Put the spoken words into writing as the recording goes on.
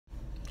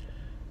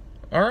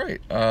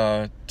Alright,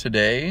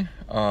 today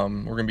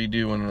we're going to be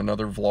doing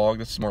another vlog.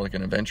 This is more like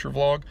an adventure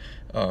vlog.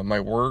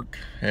 My work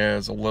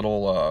has a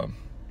little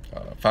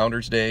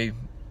Founders Day,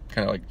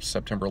 kind of like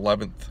September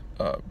 11th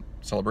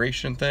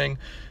celebration thing.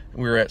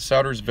 We're at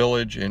Sauder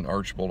Village in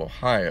Archbold,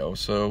 Ohio.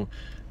 So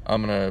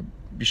I'm going to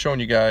be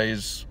showing you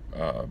guys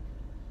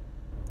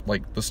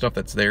like the stuff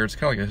that's there. It's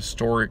kind of like a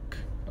historic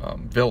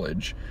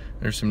village.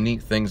 There's some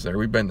neat things there.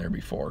 We've been there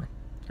before.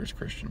 There's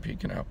Christian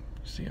peeking out.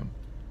 See him?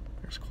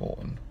 There's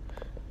Colton.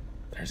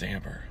 There's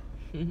Amber.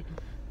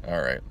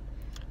 Alright,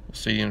 we'll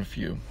see you in a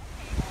few.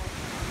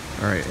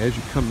 Alright, as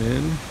you come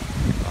in,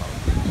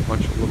 there's a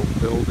bunch of little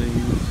buildings.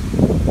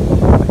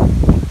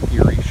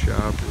 Erie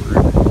shop where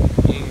it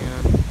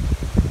began,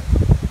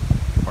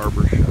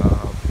 barber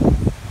shop,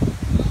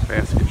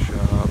 basket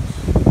shops.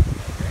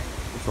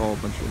 It's all a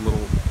bunch of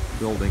little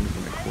buildings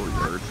in the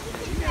courtyard.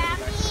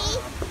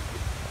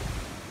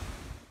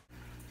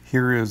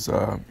 Here is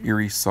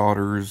Erie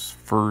Sauder's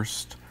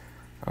first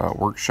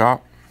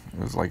workshop. It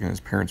was like in his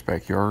parents'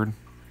 backyard.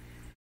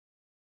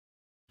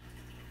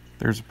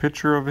 There's a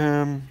picture of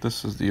him.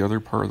 This is the other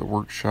part of the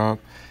workshop.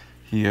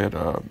 He had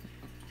a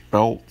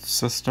belt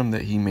system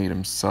that he made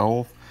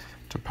himself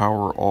to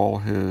power all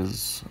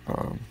his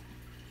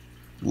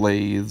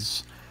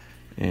lathes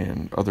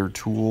and other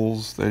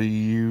tools that he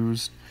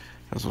used.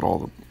 That's what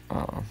all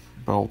the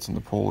belts and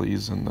the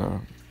pulleys and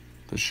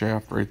the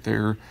shaft right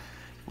there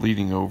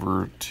leading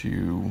over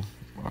to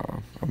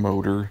a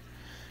motor.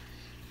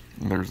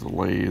 And there's the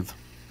lathe.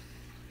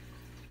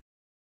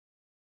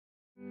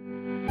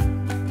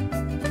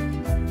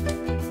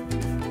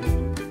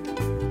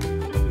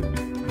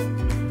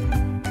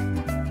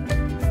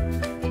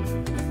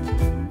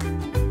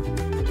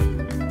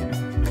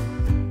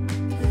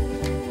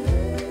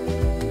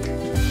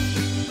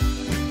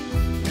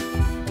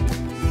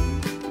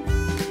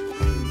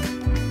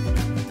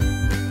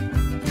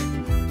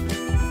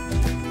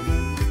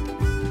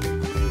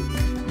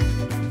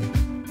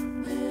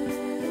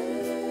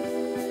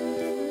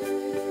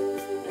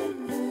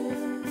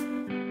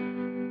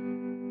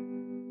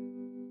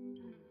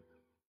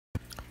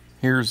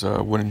 Here's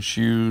wooden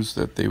shoes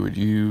that they would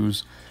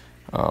use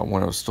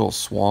when it was still a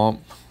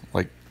swamp,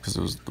 like because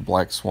it was the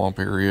Black Swamp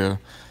area.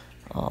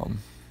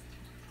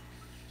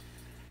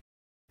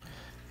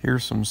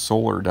 Here's some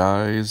solar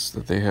dyes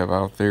that they have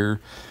out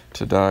there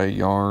to dye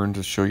yarn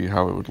to show you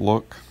how it would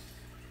look.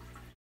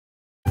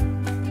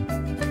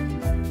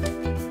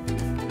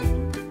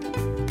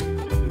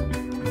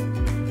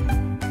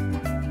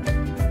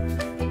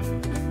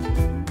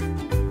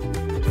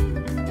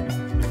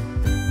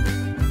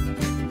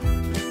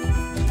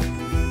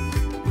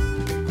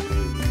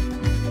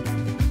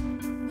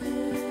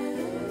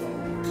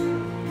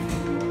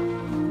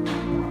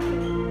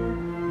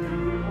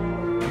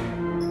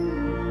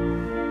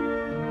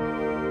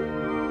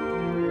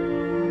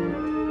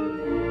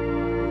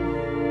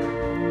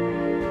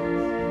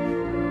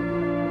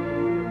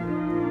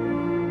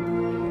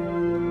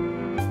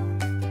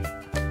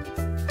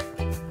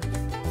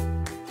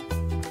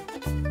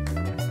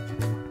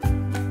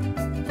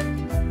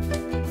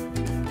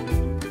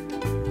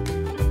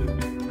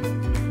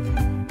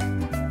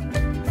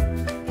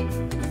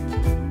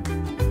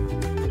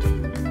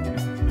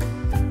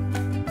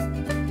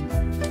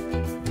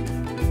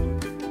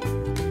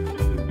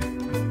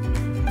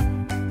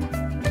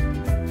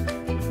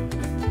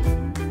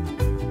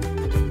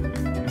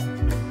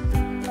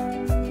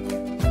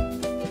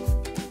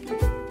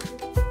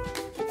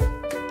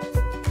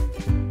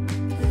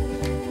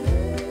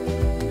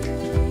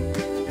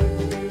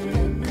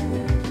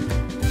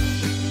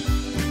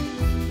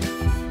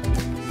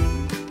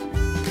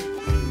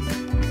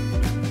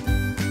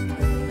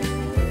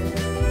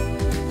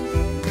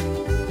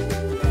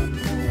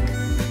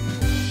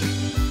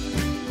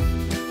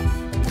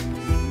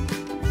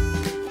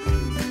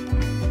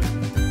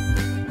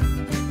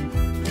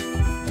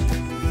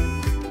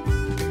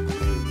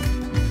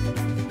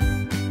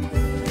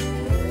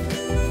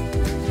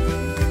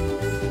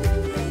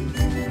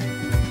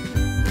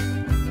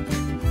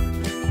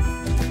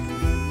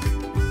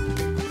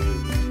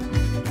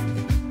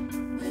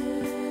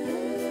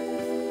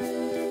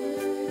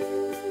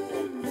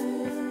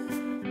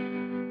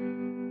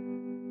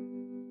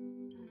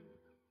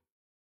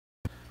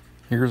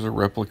 Here's a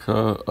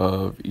replica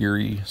of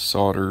Erie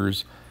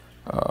Sauder's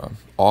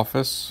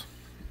office.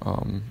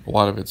 A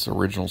lot of it's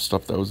original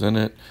stuff that was in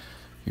it.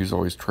 He was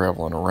always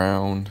traveling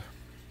around.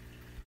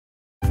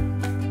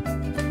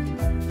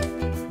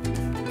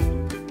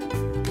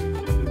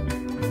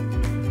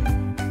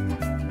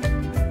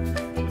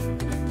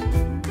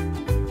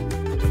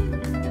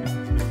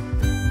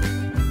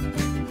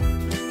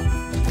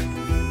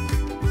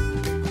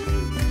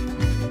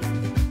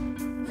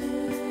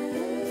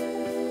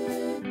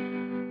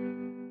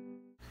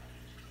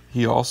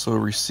 He also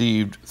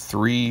received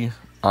 3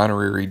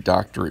 honorary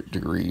doctorate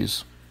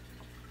degrees.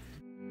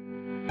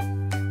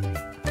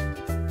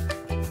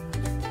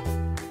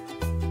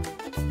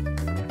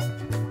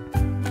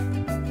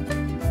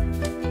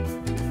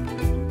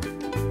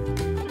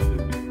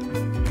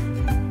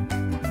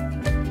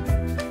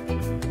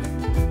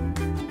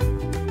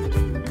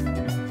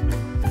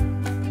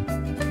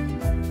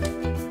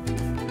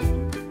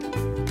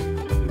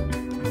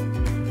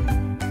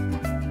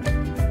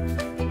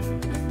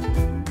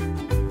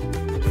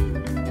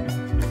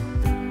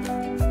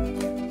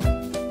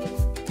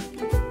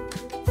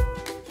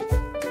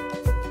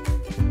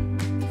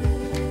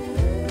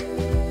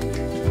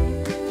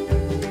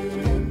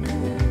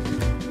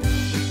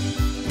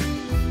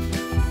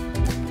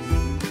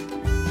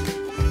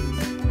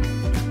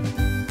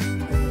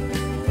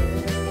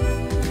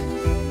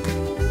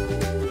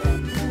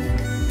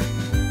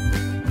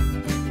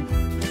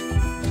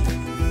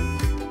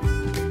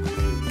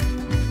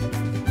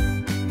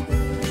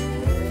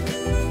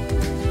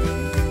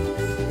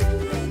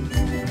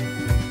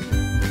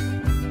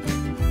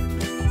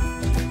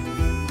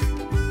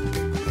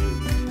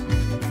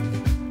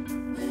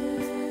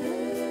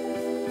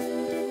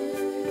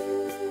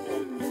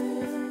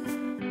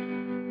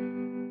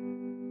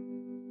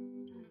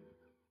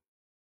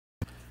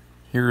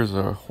 Here is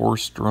a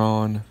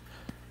horse-drawn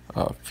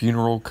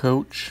funeral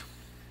coach.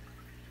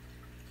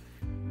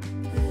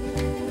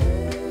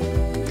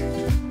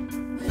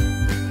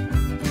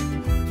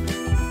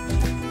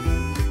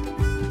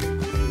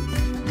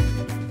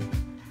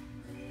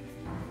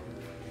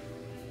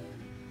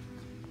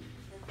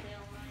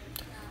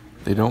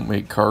 They don't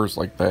make cars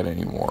like that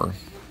anymore.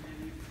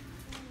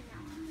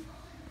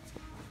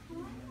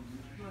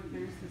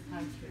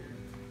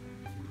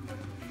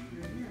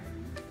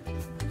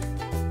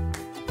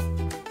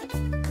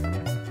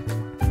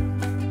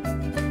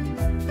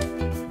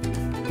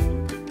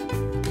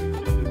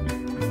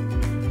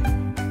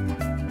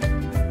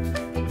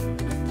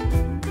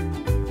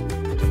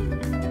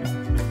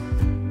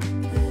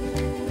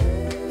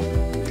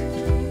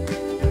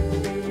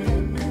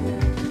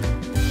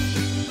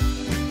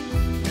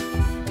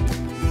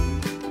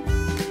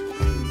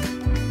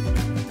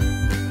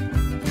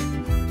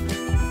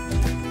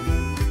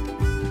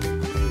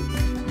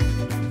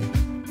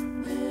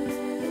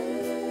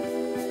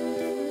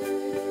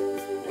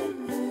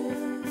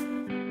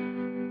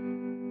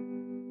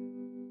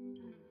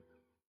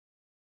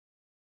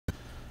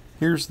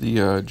 Here's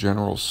the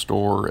general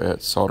store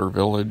at Sauder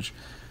Village.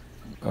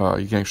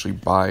 You can actually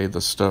buy the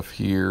stuff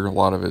here. A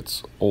lot of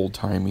it's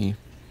old-timey.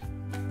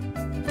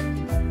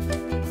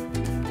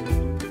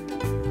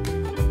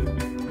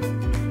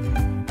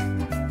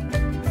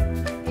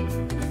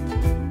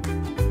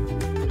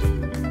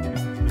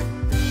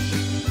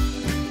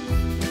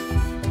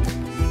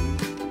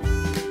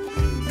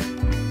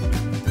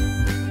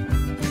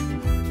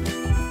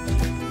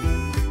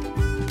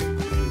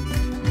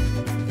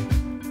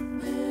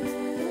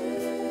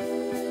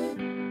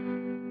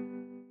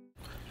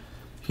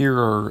 Here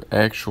are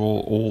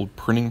actual old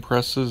printing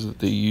presses that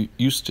they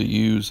used to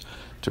use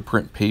to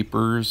print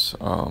papers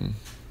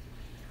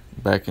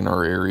back in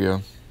our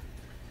area.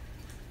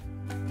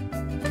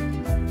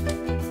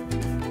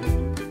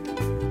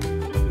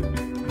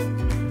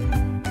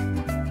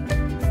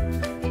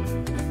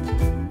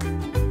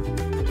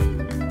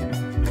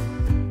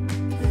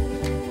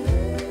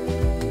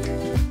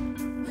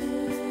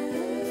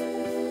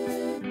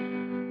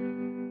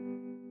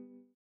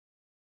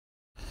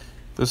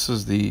 This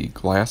is the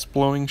glass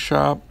blowing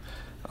shop.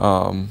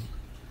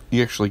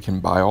 You actually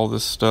can buy all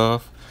this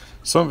stuff.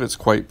 Some of it's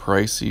quite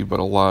pricey, but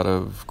a lot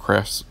of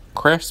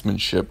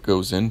craftsmanship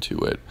goes into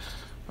it.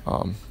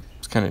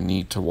 It's kind of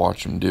neat to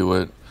watch them do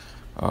it.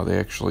 They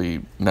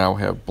actually now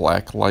have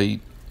black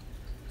light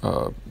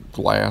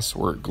glass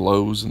where it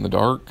glows in the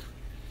dark.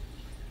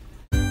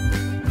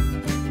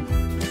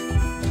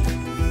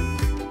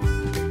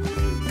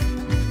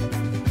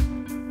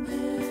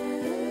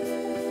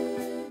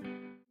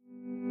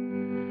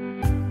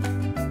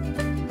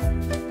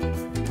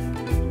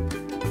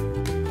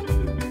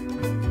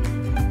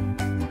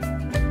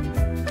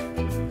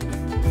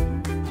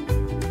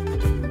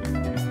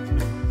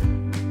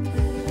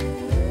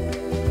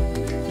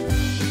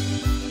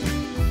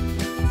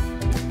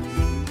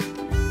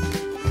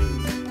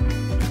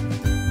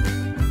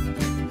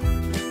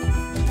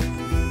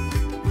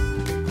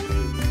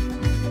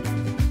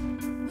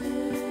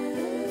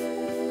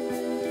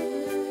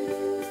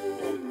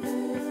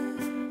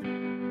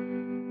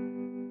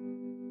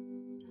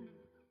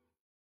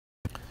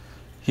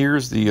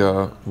 Here's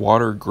the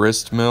water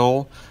grist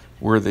mill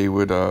where they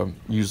would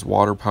use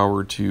water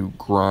power to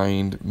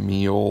grind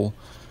meal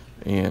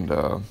and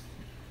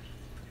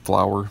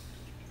flour.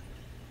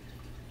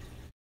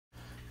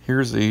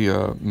 Here's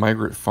a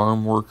migrant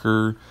farm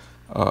worker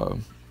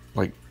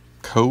like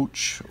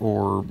coach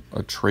or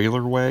a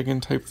trailer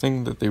wagon type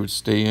thing that they would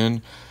stay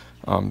in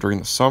during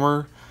the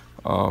summer.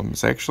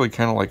 It's actually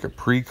kind of like a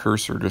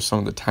precursor to some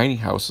of the tiny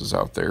houses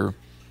out there.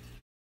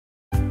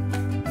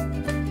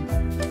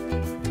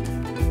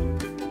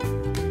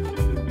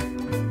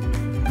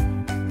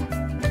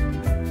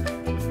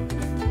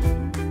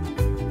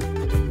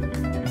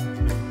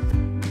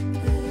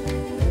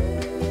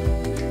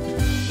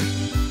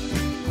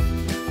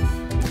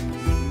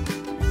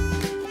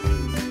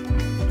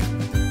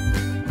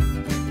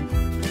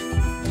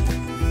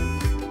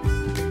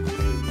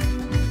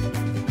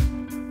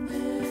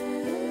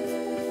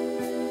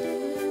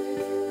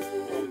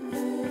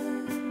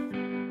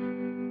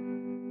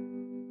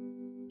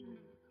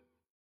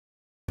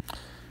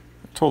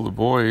 Told the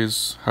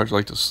boys, how'd you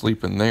like to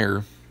sleep in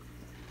there?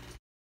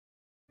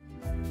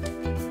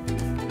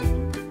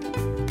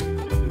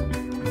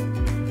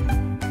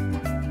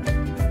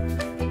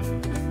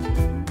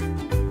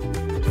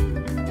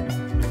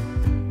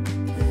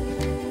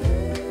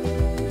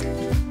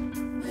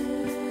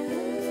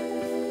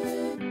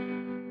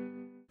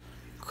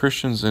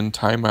 Christian's in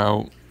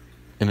timeout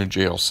in a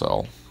jail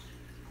cell.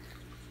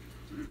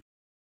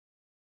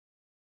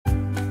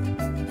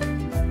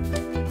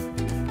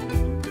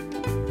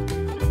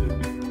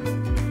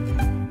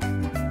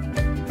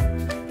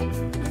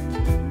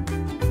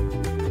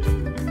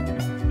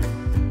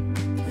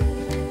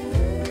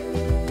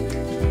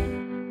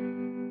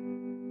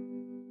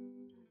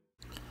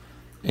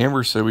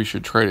 Amber said we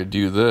should try to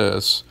do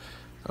this.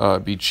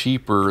 be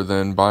cheaper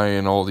than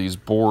buying all these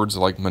boards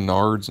like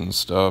Menards and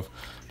stuff.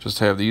 Just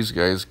have these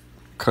guys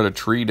cut a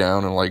tree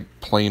down and like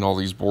plane all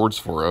these boards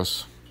for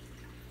us.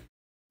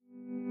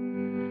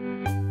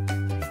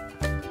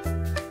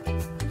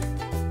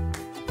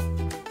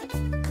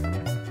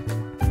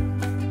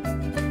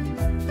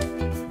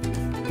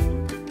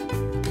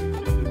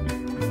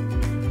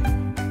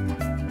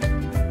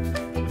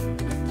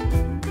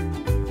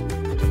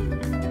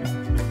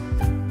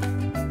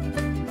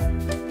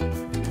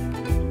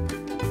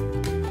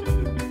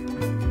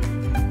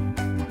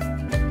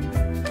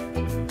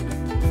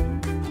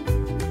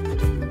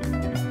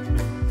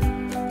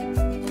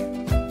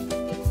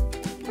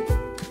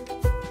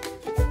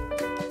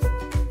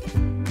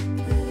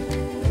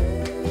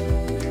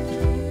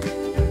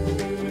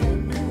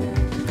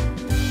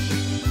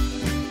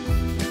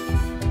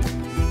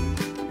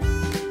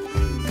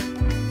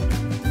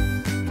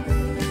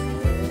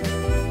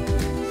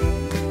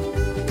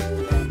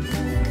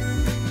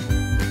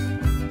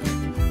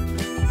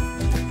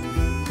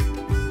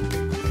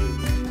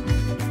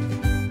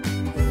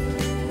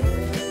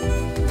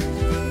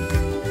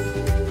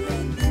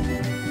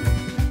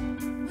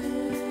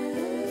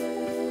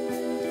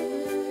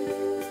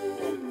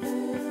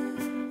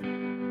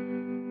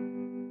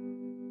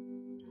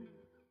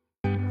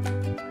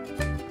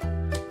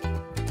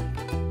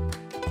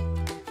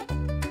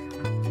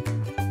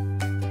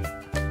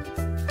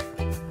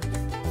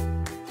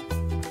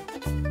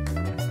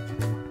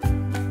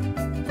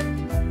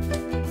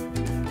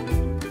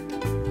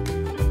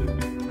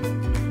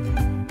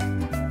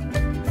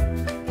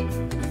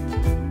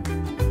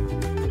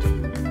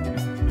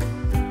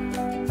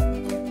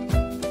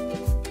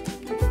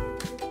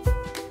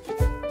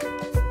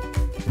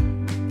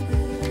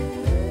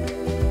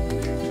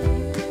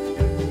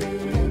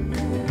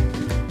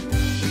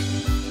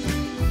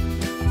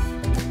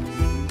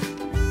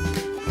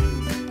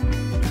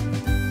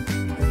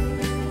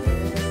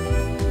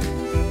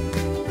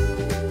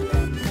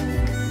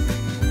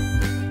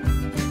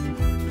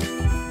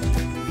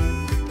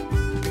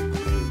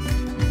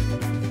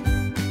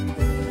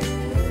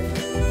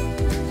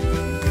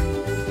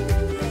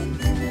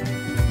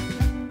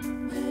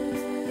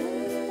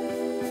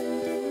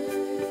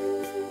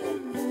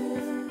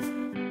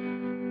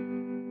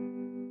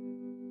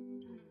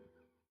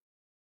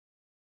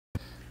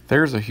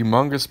 There's a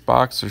humongous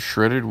box of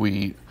shredded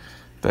wheat.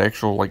 The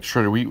actual like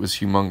shredded wheat was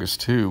humongous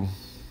too.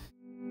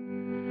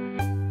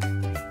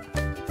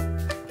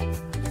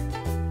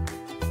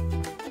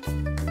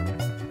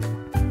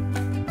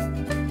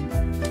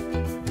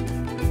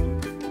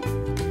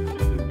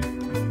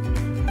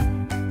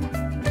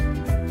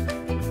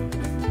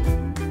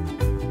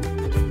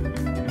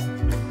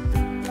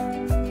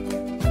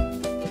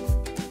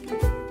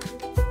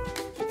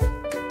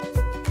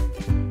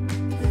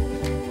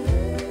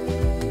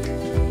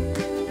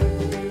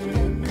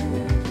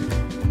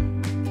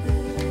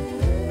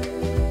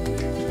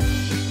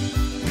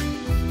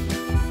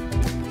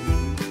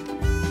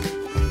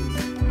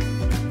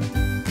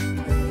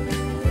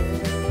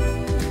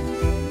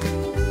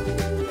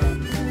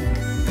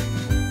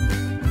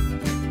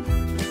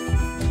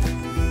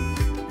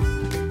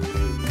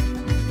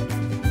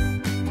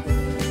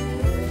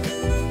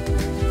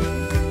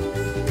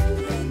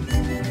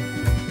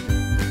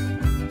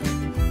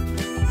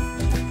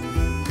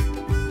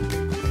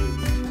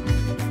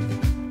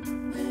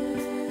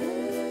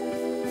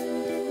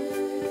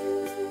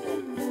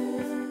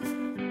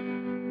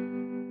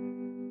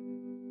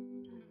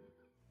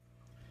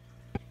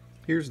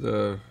 Here's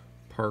the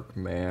park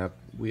map.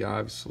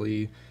 I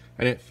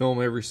didn't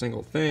film every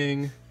single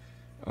thing,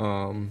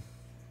 but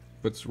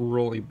it's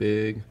really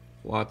big.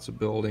 Lots of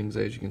buildings,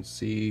 as you can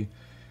see.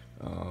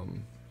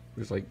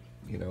 There's like,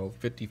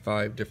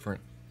 55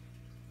 different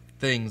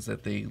things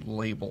that they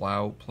label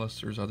out, plus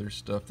there's other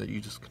stuff that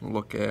you just can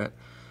look at.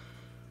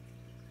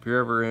 If you're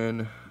ever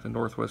in the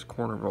northwest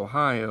corner of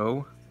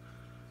Ohio,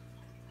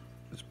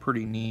 it's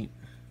pretty neat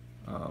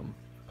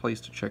place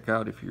to check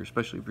out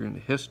especially if you're into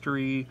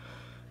history,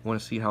 want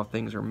to see how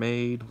things are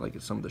made, like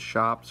at some of the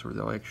shops where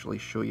they'll actually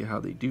show you how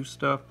they do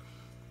stuff.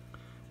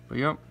 But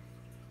yep.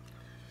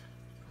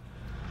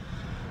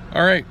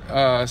 Alright,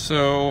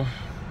 so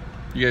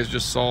you guys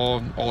just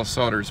saw all of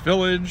Sauder's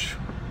Village,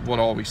 what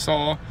all we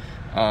saw.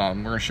 We're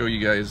going to show you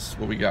guys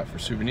what we got for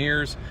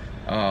souvenirs.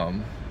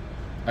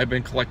 I've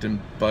been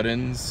collecting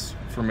buttons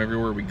from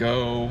everywhere we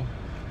go.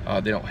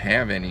 They don't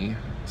have any,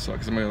 so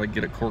because I'm going to like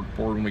get a cork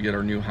board when we get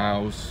our new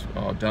house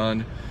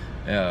done.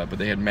 But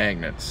they had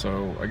magnets,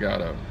 so I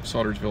got a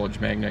Sauder's Village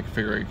magnet. I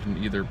figure I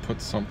can either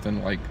put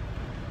something like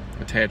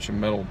attach a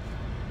metal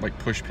like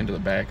push pin to the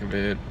back of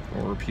it,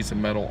 or a piece of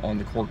metal on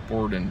the cork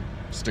board and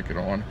stick it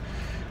on.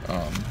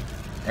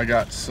 I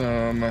got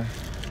some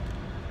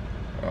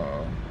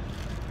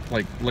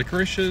like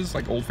licorices,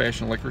 like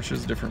old-fashioned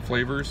licorices, different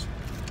flavors.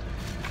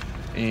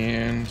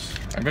 And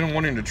I've been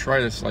wanting to try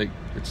this, like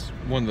it's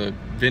one of the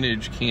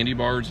vintage candy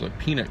bars, a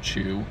peanut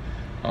chew.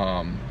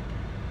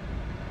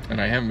 And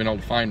I haven't been able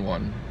to find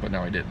one, but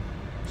now I did.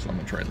 So I'm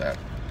gonna try that.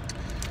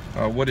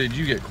 What did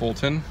you get,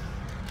 Colton?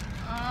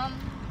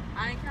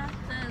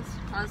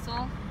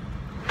 puzzle.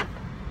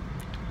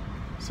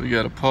 So you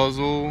got a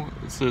puzzle.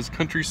 It says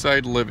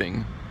Countryside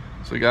Living.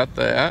 So you got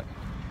that.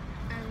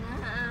 And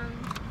then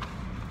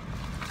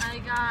I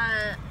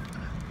got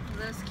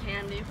this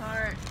candy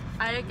part.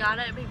 I got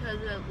it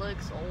because it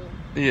looks old.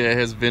 Yeah, it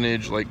has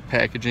vintage like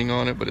packaging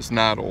on it, but it's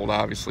not old.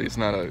 Obviously, it's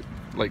not a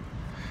like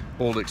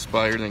old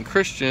expired. And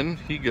Christian,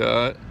 he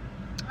got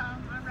A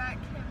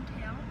raccoon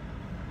tail.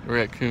 a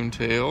raccoon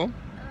tail. And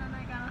then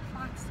I got a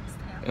fox's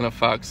tail. And a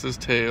fox's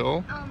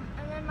tail.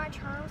 And then I got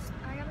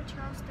a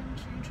Charleston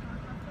Chew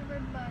chocolate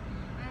flavored, but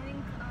I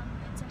think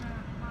it's in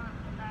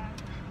a bag.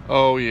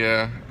 Oh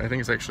yeah, I think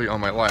it's actually on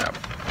my lap.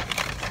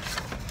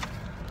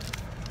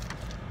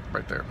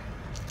 Right there.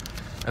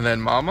 And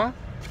then Mama.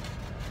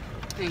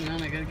 Hang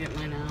on, I gotta get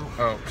mine out.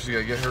 Oh, she's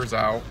gotta get hers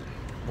out.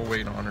 We'll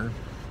wait on her.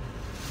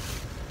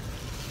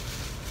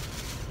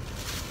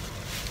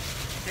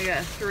 I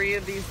got 3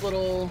 of these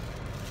little,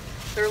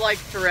 they're like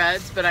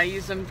threads, but I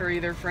use them for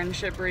either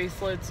friendship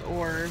bracelets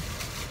or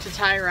to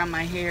tie around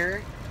my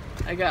hair.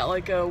 I got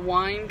like a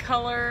wine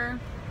color,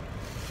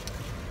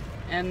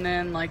 and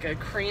then like a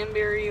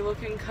cranberry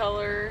looking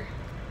color,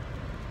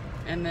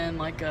 and then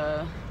like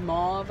a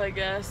mauve, I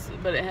guess,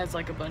 but it has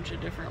like a bunch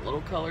of different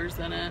little colors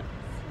in it.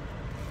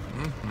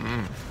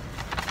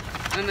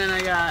 And then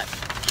I got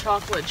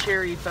chocolate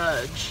cherry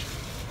fudge.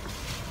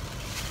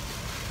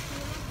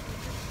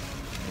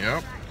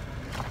 Yep,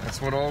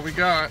 that's what all we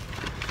got.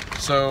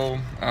 So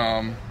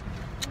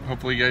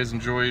hopefully you guys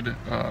enjoyed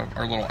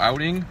our little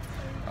outing.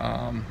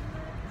 I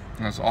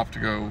was off to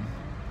go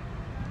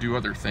do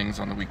other things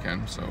on the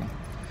weekend. So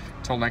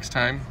until next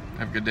time,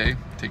 have a good day.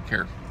 Take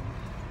care.